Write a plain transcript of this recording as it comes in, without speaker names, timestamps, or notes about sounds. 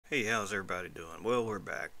Hey, how's everybody doing? Well, we're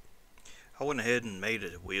back. I went ahead and made a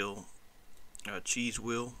wheel, a cheese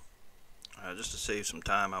wheel. Just to save some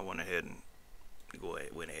time, I went ahead and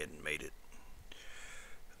made it.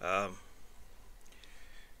 Um,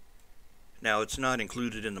 Now it's not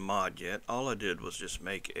included in the mod yet. All I did was just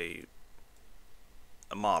make a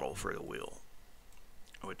model for the wheel,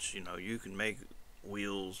 which you can make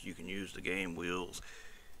wheels. You can use the game wheels.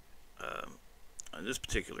 In this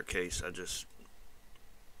particular case, I just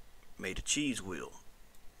made a cheese wheel.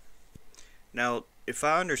 Now, if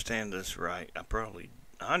I understand this right, I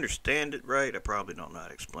understand it right. I probably don't know how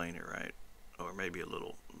to explain it right, or maybe a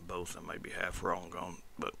little both. I might be half wrong on,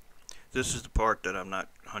 but this is the part that I'm not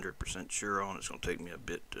 100% sure on. It's going to take me a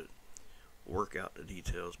bit to work out the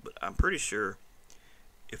details, but I'm pretty sure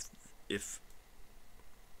if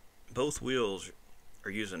both wheels are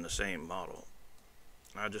using the same model,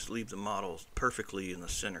 I just leave the model perfectly in the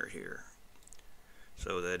center here,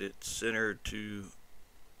 so that it's centered to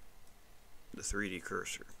the 3D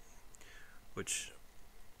cursor, which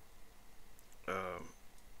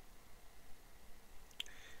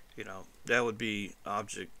that would be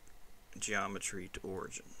object geometry to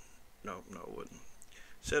origin. No, it wouldn't.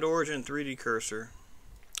 Set origin 3D cursor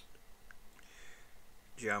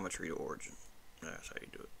geometry to origin. That's how you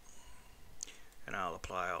do it. And I'll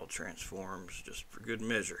apply all transforms just for good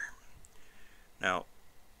measure. Now,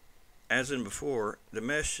 as in before, the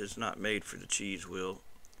mesh is not made for the cheese wheel,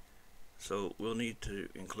 so we'll need to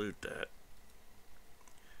include that.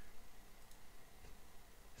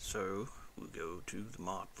 So we'll go to the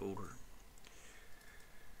mod folder,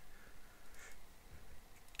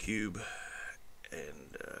 cube,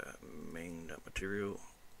 and main.material.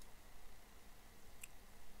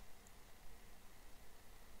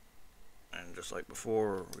 And just like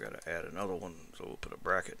before, we got to add another one, so we'll put a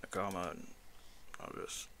bracket and a comma, and I'll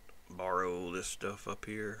just borrow this stuff up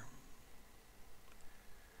here.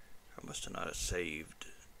 I must have not have saved,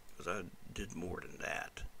 because I did more than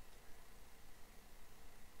that.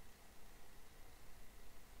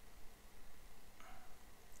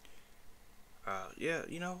 Yeah,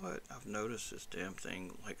 you know what? I've noticed this damn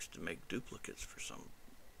thing likes to make duplicates for some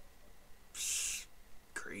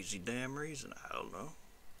crazy damn reason. I don't know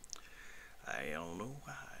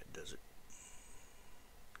why it does it.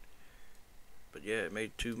 But yeah, it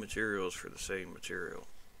made two materials for the same material.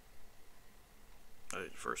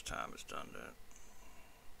 That's the first time it's done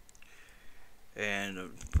that. And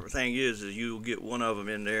the thing is you'll get one of them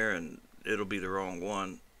in there and it'll be the wrong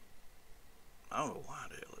one. I don't know why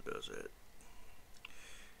the hell it does that.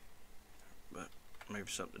 But maybe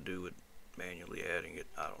something to do with manually adding it.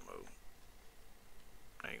 I don't know.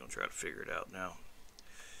 I ain't gonna try to figure it out now.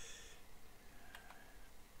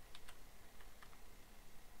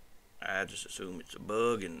 I just assume it's a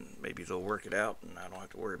bug and maybe they'll work it out and I don't have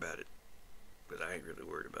to worry about it, because I ain't really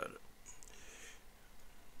worried about it.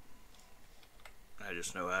 I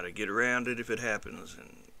just know how to get around it if it happens,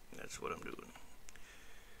 and that's what I'm doing.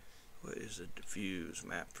 What is a diffuse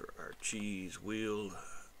map for our cheese wheel?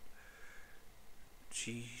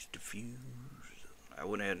 Cheese diffuse. I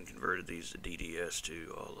went ahead and converted these to DDS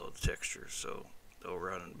too, all of the textures, so they'll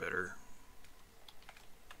run better.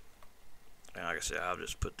 And like I said, I'll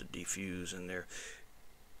just put the diffuse in there.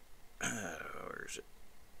 Where is it?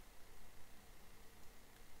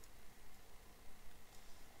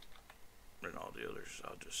 And all the others,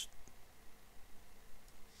 I'll just...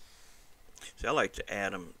 See, I like to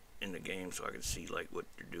add them in the game so I can see like what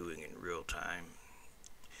they're doing in real time.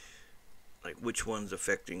 Like which one's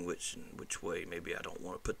affecting which and which way. Maybe I don't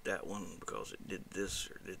want to put that one because it did this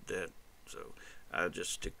or did that. So I'll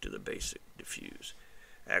just stick to the basic diffuse.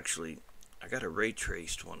 Actually, I got a ray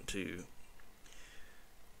traced one too.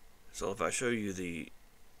 So if I show you the,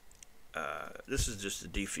 this is just the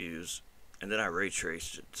diffuse, and then I ray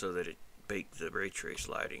traced it so that it baked the ray trace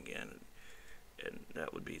lighting in, and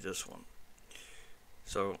that would be this one.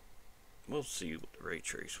 So we'll see what the ray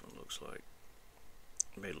trace one looks like.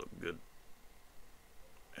 It may look good.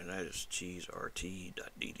 And that is cheeseRT.dds.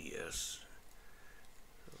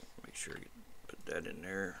 So make sure you put that in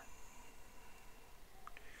there.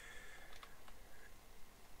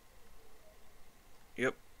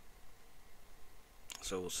 Yep.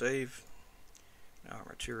 So we'll save. Now our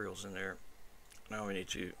material's in there. Now we need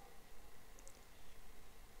to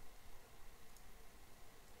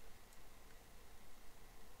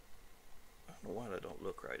I don't know why that don't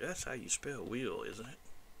look right. That's how you spell wheel, isn't it?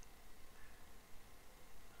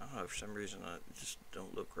 I don't know, for some reason I just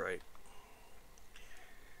don't look right.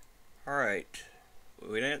 Alright.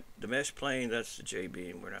 The mesh plane, that's the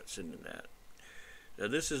Jbeam. We're not sending that. Now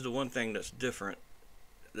this is the one thing that's different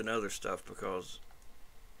than other stuff, because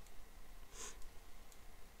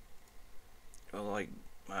like,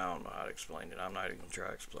 I don't know how to explain it. I'm not even going to try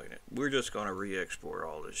to explain it. We're just going to re-export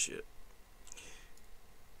all this shit.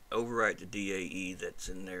 Overwrite the DAE that's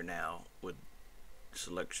in there now with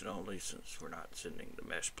selection only, since we're not sending the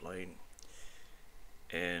mesh plane.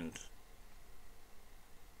 And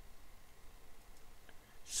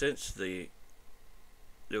since there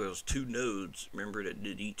was 2 nodes, remember, that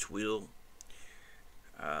did each wheel,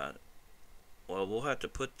 well, we'll have to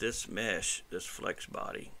put this mesh, this flex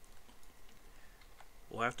body,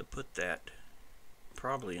 we'll have to put that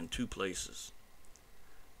probably in 2 places.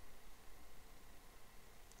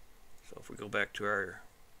 So if we go back to our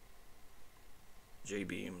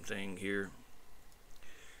Jbeam thing here,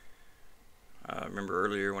 remember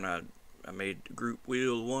earlier when I made group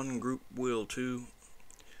wheel 1, group wheel 2.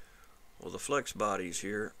 Well, the flex bodies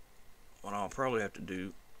here, what I'll probably have to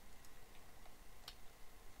do,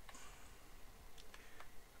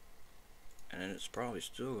 and it's probably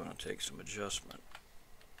still going to take some adjustment.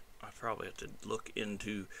 I probably have to look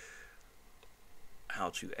into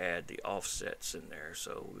how to add the offsets in there,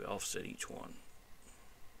 so we offset each one.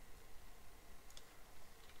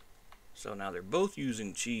 So now they're both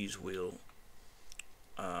using cheese wheel,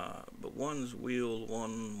 but one's wheel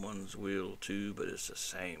 1, one's wheel 2, but it's the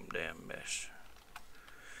same damn mesh.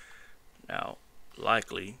 Now,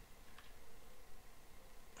 likely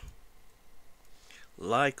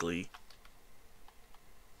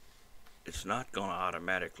it's not going to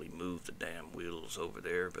automatically move the damn wheels over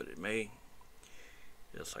there, but it may.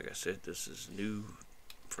 Just like I said, this is new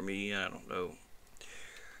for me. I don't know.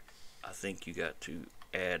 I think you got to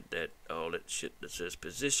add all that shit that says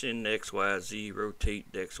position XYZ,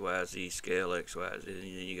 rotate XYZ, scale XYZ, and then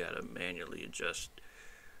you got to manually adjust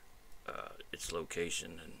its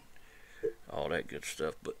location and all that good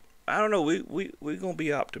stuff. But I don't know. We're gonna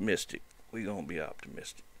be optimistic. We're gonna be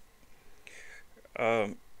optimistic.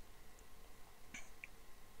 We're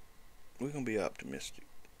gonna be optimistic.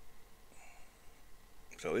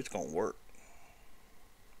 So it's gonna work.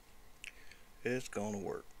 It's gonna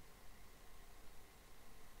work.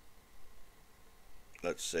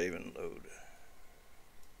 Let's save and load.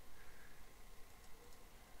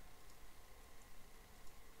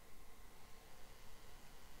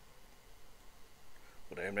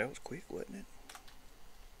 Well, damn, that was quick, wasn't it?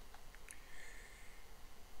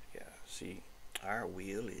 Yeah, see, our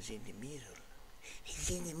wheel is in the middle. It's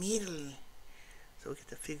in the middle. So we get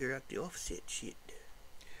to figure out the offset shit.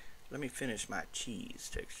 Let me finish my cheese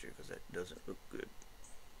texture, because that doesn't look good.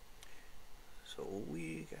 So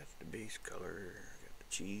we got the base color, got the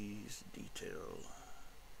cheese detail.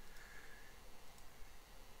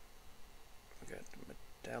 We got the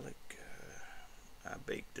metallic. I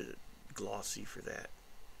baked it glossy for that.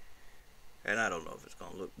 And I don't know if it's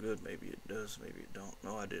going to look good. Maybe it does, maybe it don't.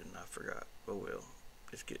 No, I didn't. I forgot. Oh well.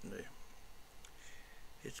 It's getting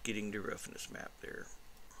the roughness map there.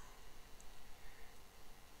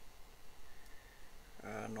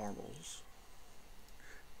 Normals.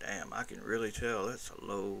 Damn, I can really tell that's a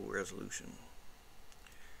low resolution.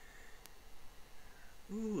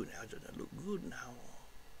 Ooh, now doesn't that look good now?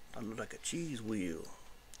 I look like a cheese wheel.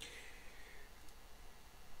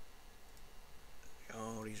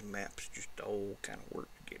 All these maps just all kind of work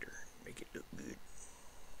together, make it look good.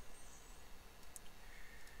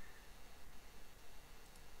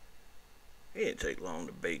 It didn't take long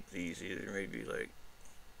to bake these either. Maybe like,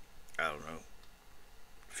 I don't know,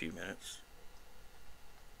 a few minutes.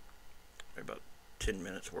 Maybe about 10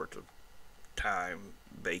 minutes worth of time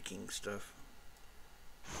baking stuff.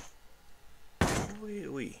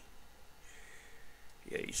 Wee.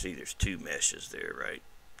 Yeah, you see there's 2 meshes there, right?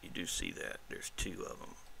 You do see that. There's 2 of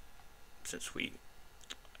them. Since we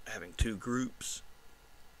having 2 groups,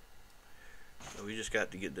 so we just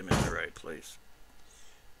got to get them in the right place.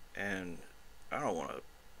 And I don't want to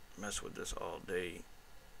mess with this all day.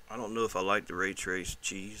 I don't know if I like the ray trace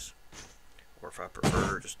cheese, or if I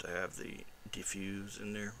prefer just to have the diffuse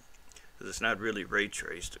in there, because it's not really ray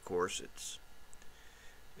traced. Of course, it's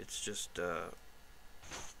just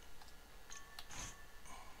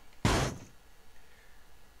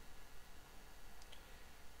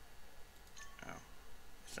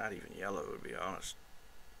it's not even yellow, to be honest.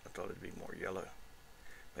 I thought it'd be more yellow.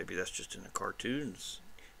 Maybe that's just in the cartoons.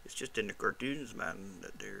 It's just in the cartoons, man,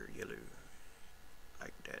 that they're yellow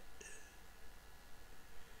like that.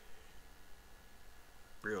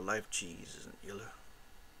 Real life cheese isn't yellow.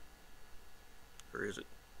 Or is it?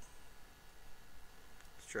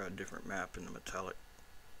 Let's try a different map in the metallic.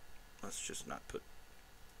 Let's just not put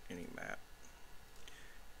any map.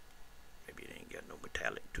 Maybe it ain't got no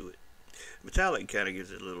metallic to it. Metallic kind of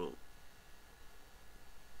gives it a little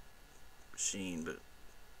sheen, but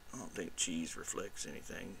I don't think cheese reflects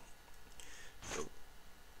anything. So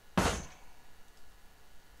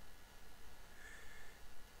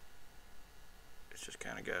it's just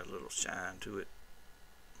kind of got a little shine to it.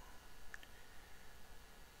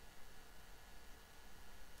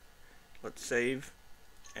 Let's save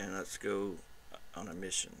and let's go on a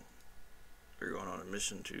mission. We're going on a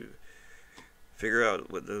mission to figure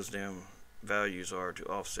out what those damn values are to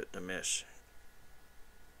offset the mesh.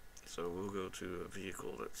 So we'll go to a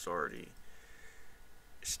vehicle that's already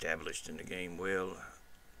established in the game well,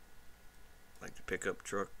 like the pickup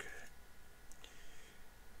truck.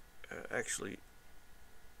 Actually,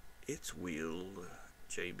 its wheel,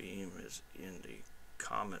 Jbeam, is in the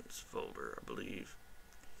comments folder, I believe.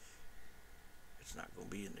 It's not going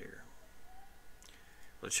to be in there.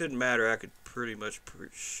 Well, it shouldn't matter. I could pretty much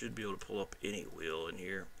should be able to pull up any wheel in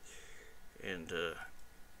here and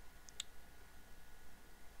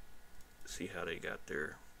see how they got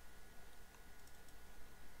their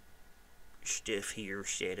stuff here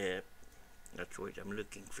set up. That's what I'm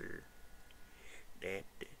looking for. That.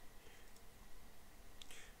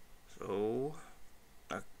 So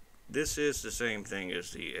this is the same thing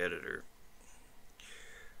as the editor.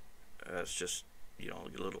 It's just, you know,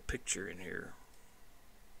 a little picture in here.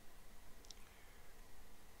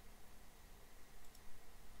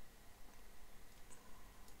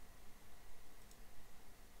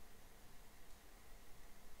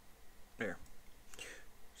 There.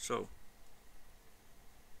 So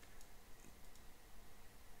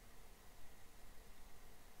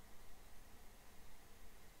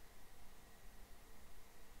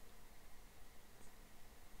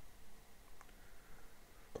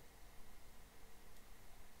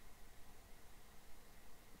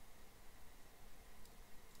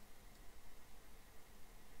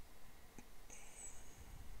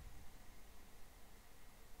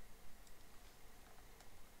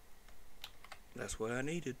that's what I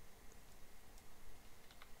needed.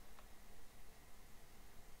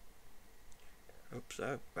 Oops,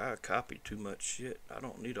 I copied too much shit. I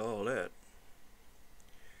don't need all that.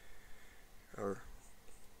 Or,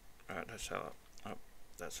 alright, that's how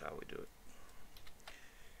we do it.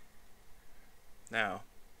 Now,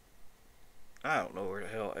 I don't know where the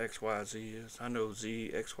hell XYZ is. I know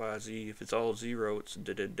Z, XYZ. If it's all zero, it's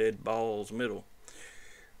the dead balls middle.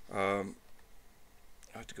 I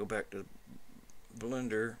have to go back to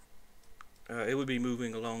Blender. It would be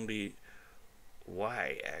moving along the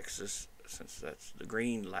y-axis, since that's the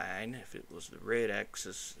green line. If it was the red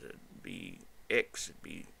axis, it'd be X.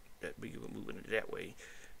 That'd be moving it that way.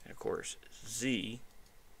 And of course, Z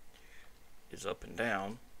is up and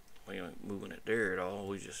down. We ain't moving it there at all.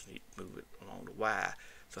 We just need to move it along the Y.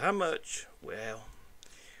 So how much? Well,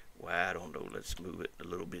 I don't know. Let's move it a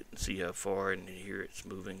little bit and see how far. And here it's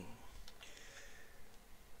moving.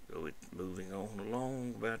 So it's moving on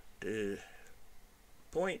along about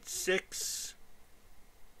 0.6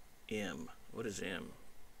 M. What is M?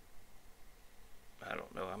 I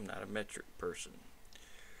don't know. I'm not a metric person.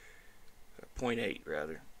 0.8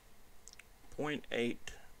 rather.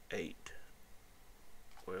 0.88.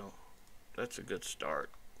 Well, that's a good start.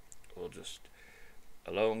 We'll just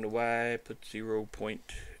along the Y put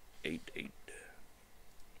 0.88.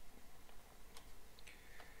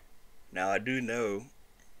 Now I do know,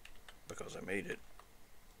 because I made it,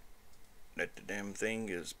 that the damn thing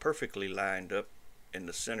is perfectly lined up in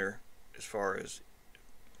the center as far as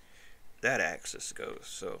that axis goes.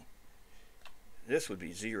 So this would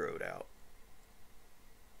be zeroed out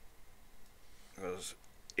because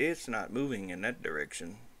it's not moving in that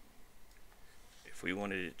direction. If we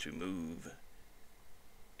wanted it to move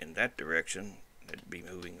in that direction, it'd be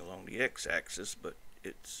moving along the x-axis, but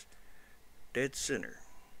it's dead center.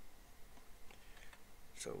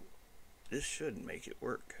 So this should make it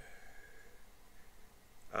work.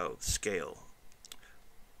 Oh, scale.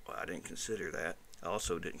 Well, I didn't consider that. I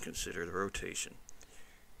also didn't consider the rotation.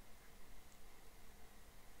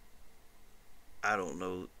 I don't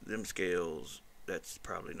know, them scales, that's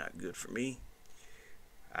probably not good for me.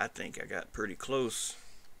 I think I got pretty close.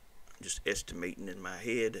 I'm just estimating in my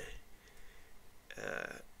head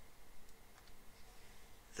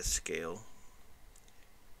the scale.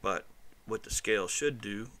 But what the scale should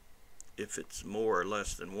do, if it's more or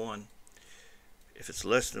less than 1, if it's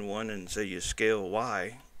less than 1 and say you scale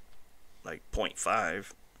Y like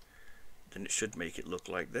 0.5, then it should make it look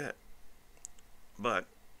like that. But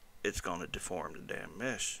it's going to deform the damn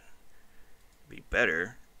mesh. It'd be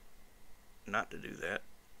better not to do that.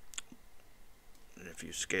 And if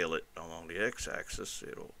you scale it along the x-axis,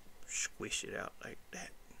 it'll squish it out like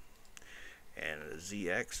that. And the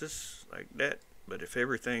z-axis like that, But if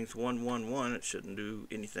everything's 1, 1, 1, it shouldn't do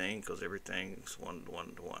anything because everything's 1,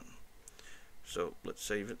 1, 1. So let's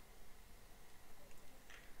save it.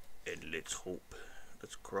 And let's hope.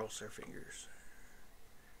 Let's cross our fingers.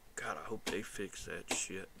 God, I hope they fix that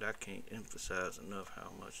shit. I can't emphasize enough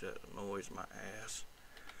how much that annoys my ass.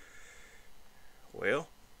 Well,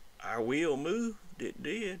 our wheel moved. It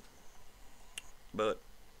did. But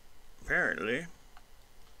apparently,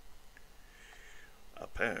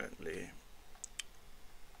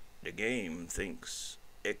 the game thinks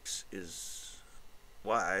X is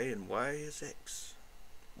Y and Y is X.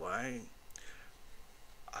 Why?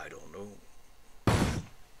 I don't know.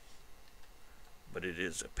 But it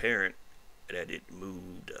is apparent that it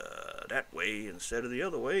moved that way instead of the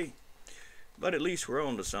other way. But at least we're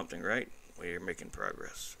on to something, right? We're making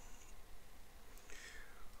progress.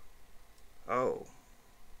 Oh,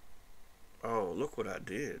 look what I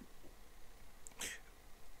did.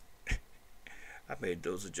 I made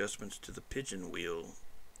those adjustments to the pigeon wheel,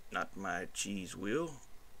 not my cheese wheel.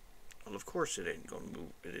 Well, of course it ain't gonna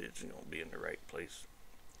move. It isn't gonna be in the right place.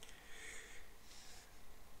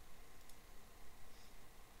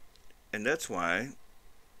 And that's why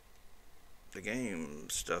the game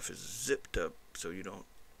stuff is zipped up so you don't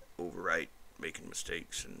overwrite making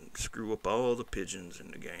mistakes and screw up all the pigeons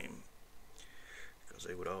in the game, because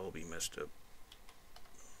they would all be messed up.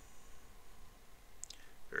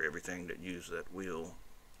 Or everything that used that wheel.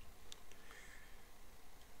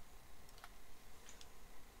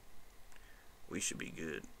 We should be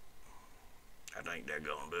good. I think they're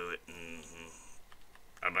gonna do it.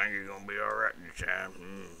 I think you're gonna be alright this time.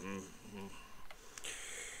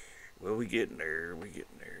 Well, we getting there.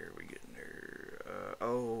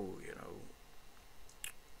 Oh, you know,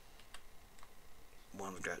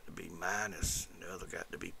 one's got to be minus and the other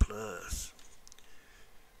got to be plus.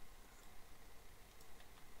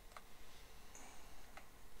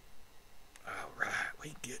 Alright,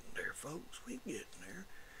 we getting there, folks. We getting there.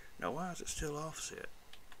 Now, why is it still offset?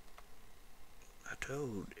 I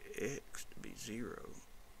told X to be 0.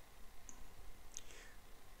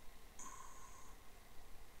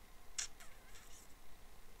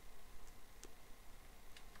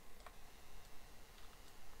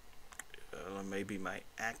 Maybe my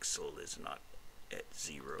axle is not at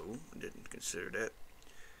 0. I didn't consider that.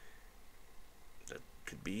 That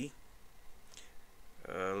could be.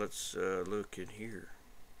 Let's look in here.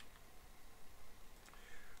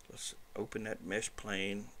 Let's open that mesh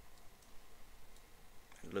plane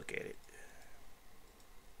and look at it.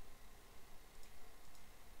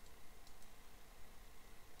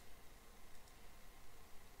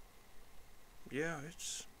 Yeah,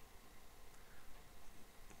 it's...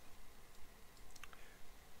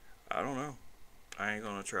 I don't know. I ain't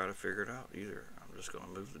gonna try to figure it out either. I'm just gonna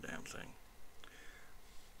move the damn thing.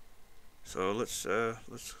 So let's try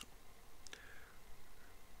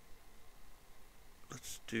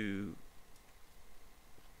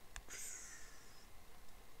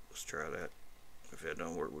that. If that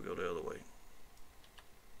don't work, we'll go the other way.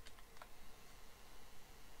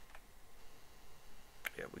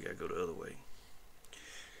 Yeah, we gotta go the other way.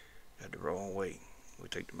 Got the wrong way. We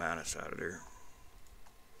take the minus out of there.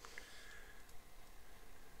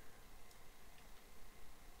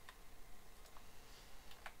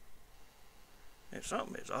 And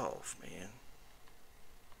something is off, man.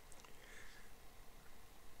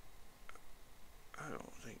 I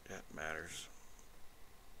don't think that matters.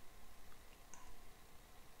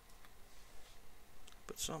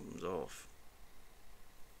 But something's off.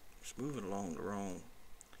 It's moving along the wrong.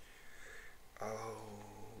 Oh,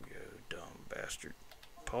 you dumb bastard.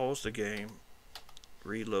 Pause the game.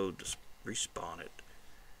 Reload to respawn it.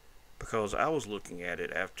 Because I was looking at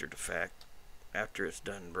it after the fact. After it's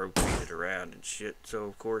done rotated around and shit. So,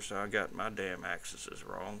 of course, I got my damn axis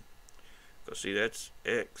wrong. Because, see, that's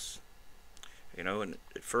X. You know, and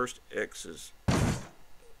at first X is...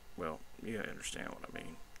 Well, you understand what I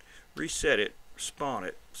mean. Reset it. Spawn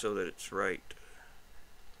it so that it's right.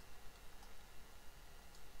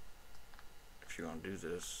 If you're going to do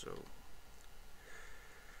this, so...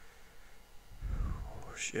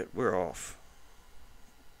 Oh, shit, we're off.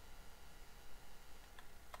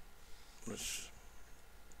 Let's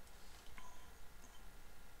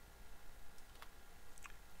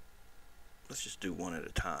just do one at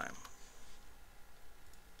a time.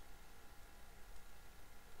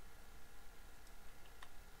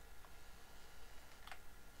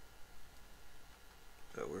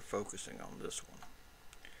 So we're focusing on this one.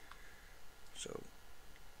 So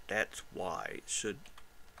that's why it should,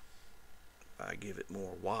 if I give it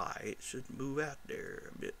more Y, it should move out there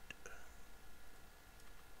a bit.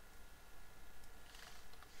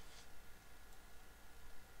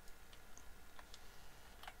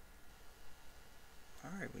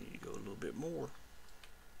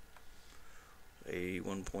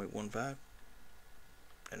 1.15.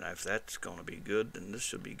 And if that's going to be good, then this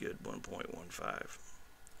should be good, 1.15.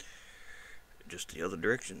 Just the other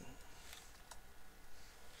direction.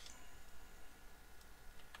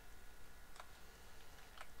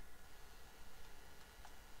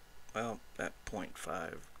 Well, that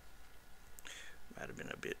 0.5 might have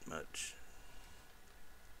been a bit much.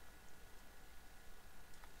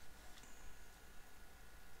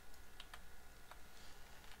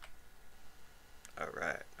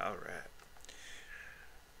 Alright, alright.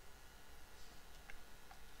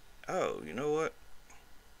 Oh, you know what?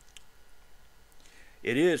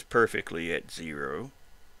 It is perfectly at 0.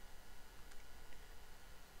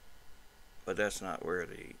 But that's not where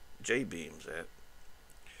the Jbeam's at.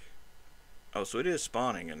 Oh, so it is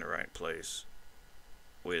spawning in the right place.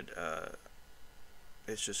 With,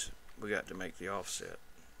 it's just, we got to make the offset.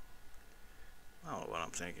 I don't know what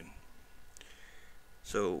I'm thinking.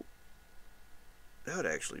 So, that would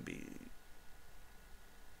actually be,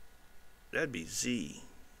 that'd be Z.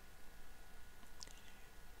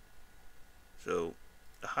 So,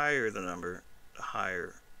 the higher the number, the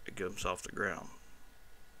higher it comes off the ground.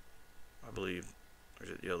 I believe, or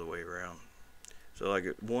is it the other way around? So like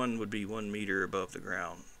 1 would be 1 meter above the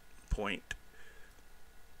ground.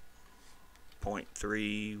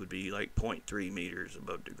 0.3 would be like 0.3 meters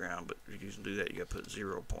above the ground. But if you can do that, you got to put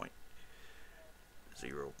 0.3.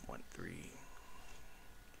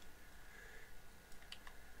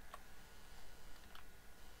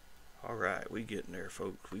 Alright, we getting there,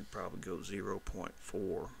 folks. We probably go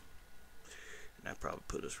 0.4. And that probably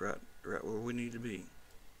put us right where we need to be.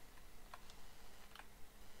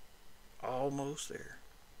 Almost there.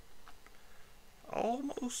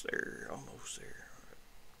 Almost there. Almost there.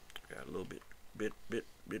 Got a little bit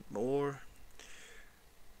more.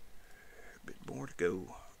 A bit more to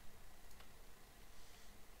go.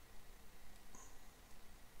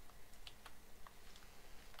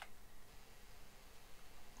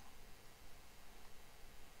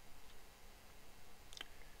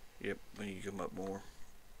 Yep, we need to come up more.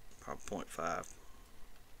 Probably 0.5.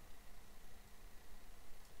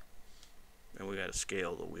 And we got to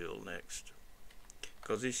scale the wheel next,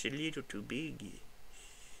 because it's a little too big.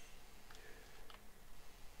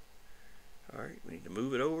 Alright, we need to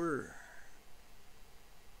move it over.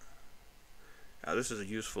 Now this is a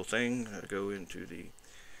useful thing. I go into the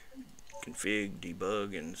config,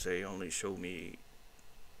 debug, and say only show me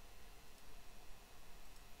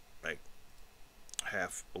like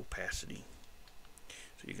half opacity,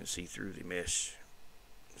 so you can see through the mesh.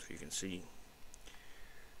 So you can see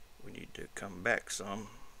we need to come back some.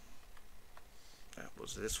 That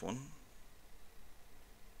was this one.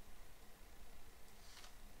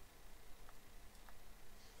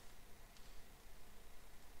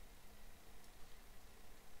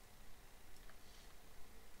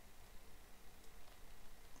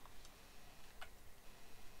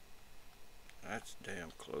 That's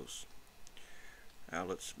damn close. Now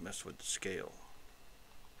let's mess with the scale.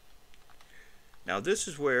 Now this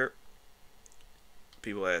is where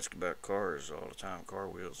people ask about cars all the time, car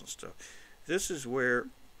wheels and stuff. This is where,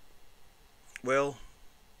 well,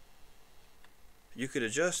 you could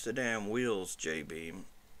adjust the damn wheels, Jbeam,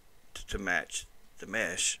 to match the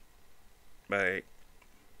mesh by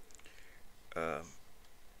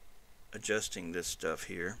adjusting this stuff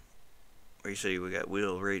here. Where you see we got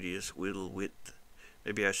wheel radius, wheel width.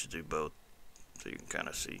 Maybe I should do both so you can kind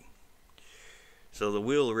of see. So the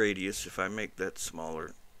wheel radius, if I make that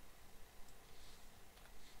smaller,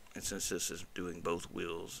 and since this is doing both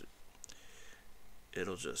wheels,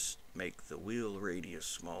 it'll just make the wheel radius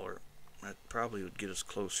smaller. That probably would get us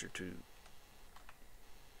closer to,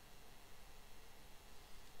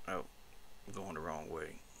 oh, I'm going the wrong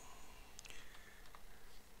way.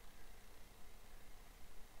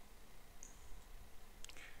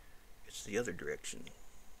 It's the other direction.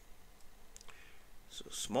 So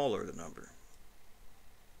smaller the number.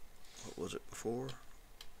 What was it before?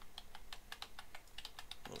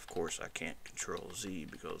 Well, of course I can't control Z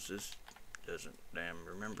because this doesn't damn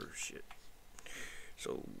remember shit.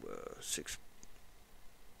 So 6.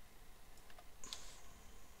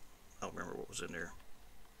 I don't remember what was in there.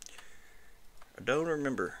 I don't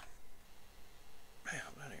remember. Man,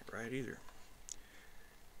 that ain't right either.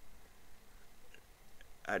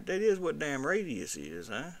 That is what damn radius is,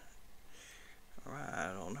 huh? Alright,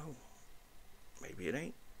 I don't know. Maybe it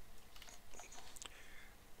ain't.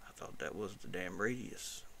 I thought that was the damn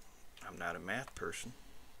radius. I'm not a math person.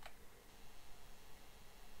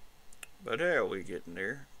 But there, we getting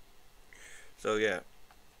there. So yeah.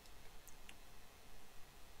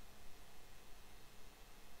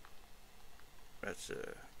 That's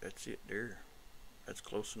it there. That's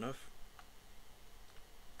close enough.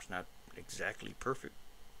 It's not exactly perfect,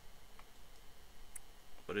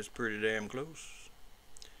 but it's pretty damn close.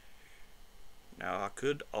 Now I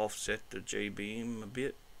could offset the Jbeam a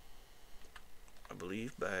bit, I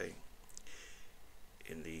believe, by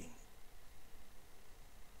in the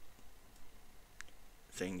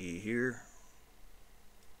thingy here,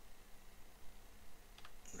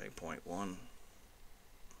 8.1.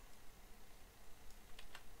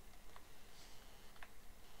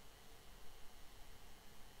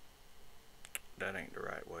 That ain't the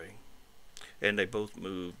right way. And they both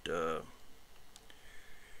moved at the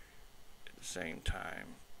same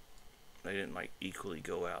time. They didn't like equally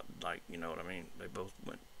go out, like, you know what I mean? They both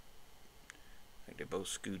went, I think they both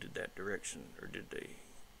scooted that direction, or did they?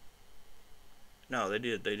 No, they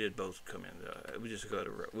did. They did both come in. We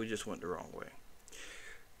just went the wrong way.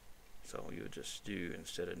 So you would just do,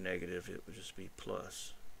 instead of negative, it would just be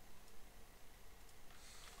plus.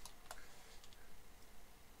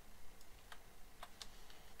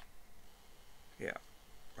 Yeah.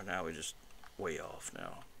 Right now we're just way off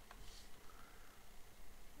now.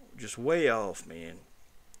 Just way off, man.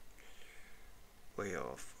 Way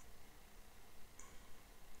off.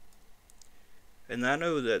 And I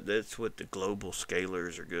know that that's what the global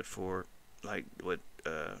scalars are good for. Like what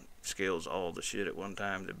scales all the shit at one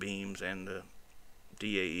time, the beams and the DAE.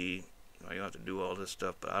 You don't have to do all this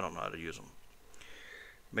stuff, but I don't know how to use them.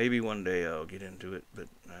 Maybe one day I'll get into it, but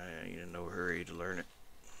I ain't in no hurry to learn it.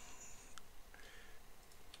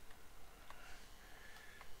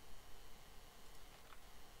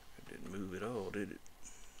 It didn't move at all, did it?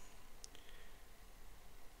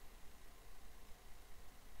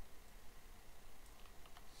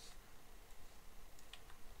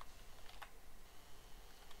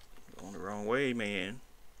 Going the wrong way, man.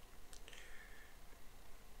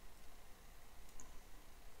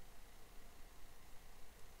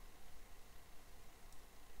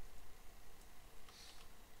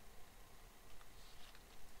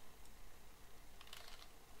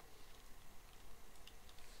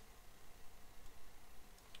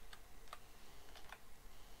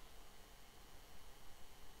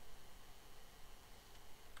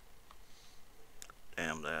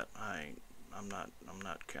 Damn that.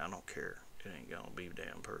 I don't care. It ain't gonna be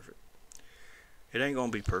damn perfect. It ain't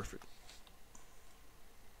gonna be perfect.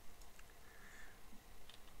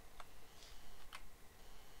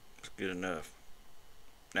 It's good enough.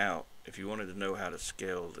 Now, if you wanted to know how to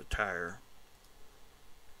scale the tire,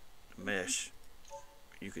 the mesh,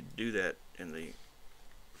 you could do that in the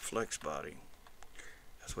flex body.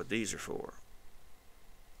 That's what these are for.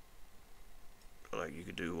 Like you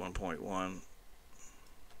could do 1.1.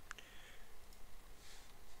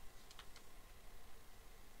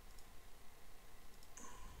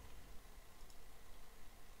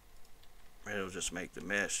 It'll just make the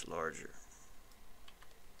mesh larger.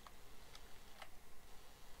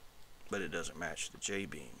 But it doesn't match the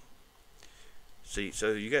Jbeam. See,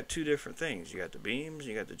 so you got two different things. You got the beams,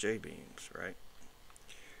 you got the Jbeams, right?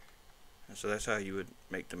 And so that's how you would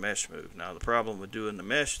make the mesh move. Now the problem with doing the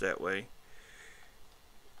mesh that way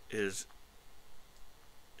is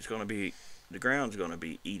it's going to be, the ground's going to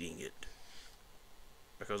be eating it,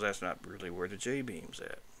 because that's not really where the Jbeam's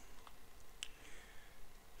at.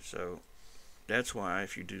 So that's why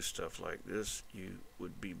if you do stuff like this, you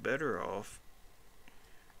would be better off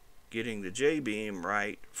getting the Jbeam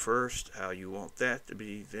right first, how you want that to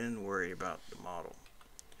be, then worry about the model,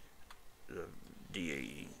 the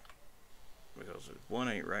DAE. Because if one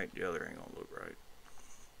ain't right, the other ain't gonna look right.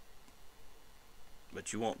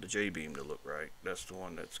 But you want the Jbeam to look right. That's the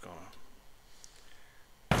one that's gonna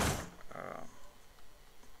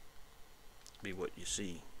be what you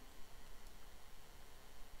see.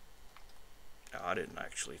 Now, I didn't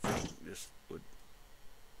actually think this would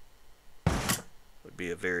be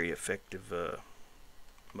a very effective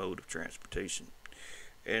mode of transportation.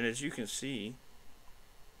 And as you can see,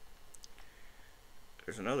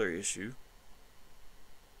 there's another issue.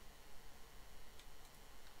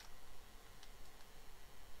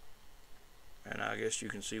 And I guess you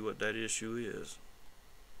can see what that issue is.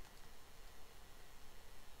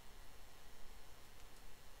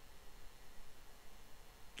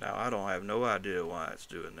 Now, I don't have no idea why it's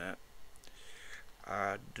doing that.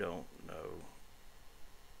 I don't know.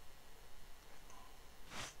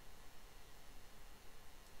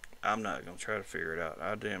 I'm not going to try to figure it out.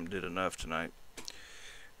 I damn did enough tonight.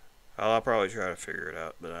 I'll probably try to figure it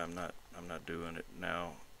out, but I'm not doing it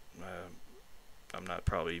now. I'm not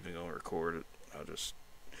probably even going to record it. I'll just,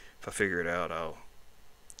 if I figure it out, I'll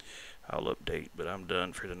update. But I'm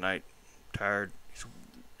done for tonight. I'm tired. These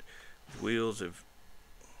wheels have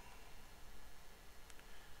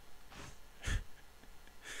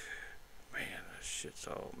shit's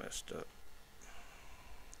all messed up.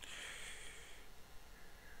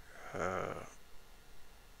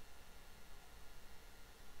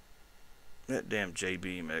 That damn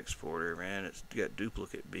Jbeam exporter, man, it's got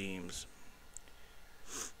duplicate beams.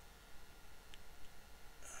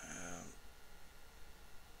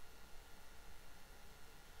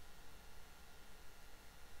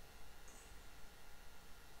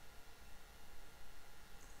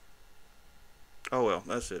 Oh well,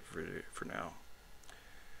 that's it for now.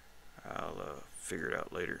 I'll figure it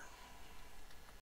out later.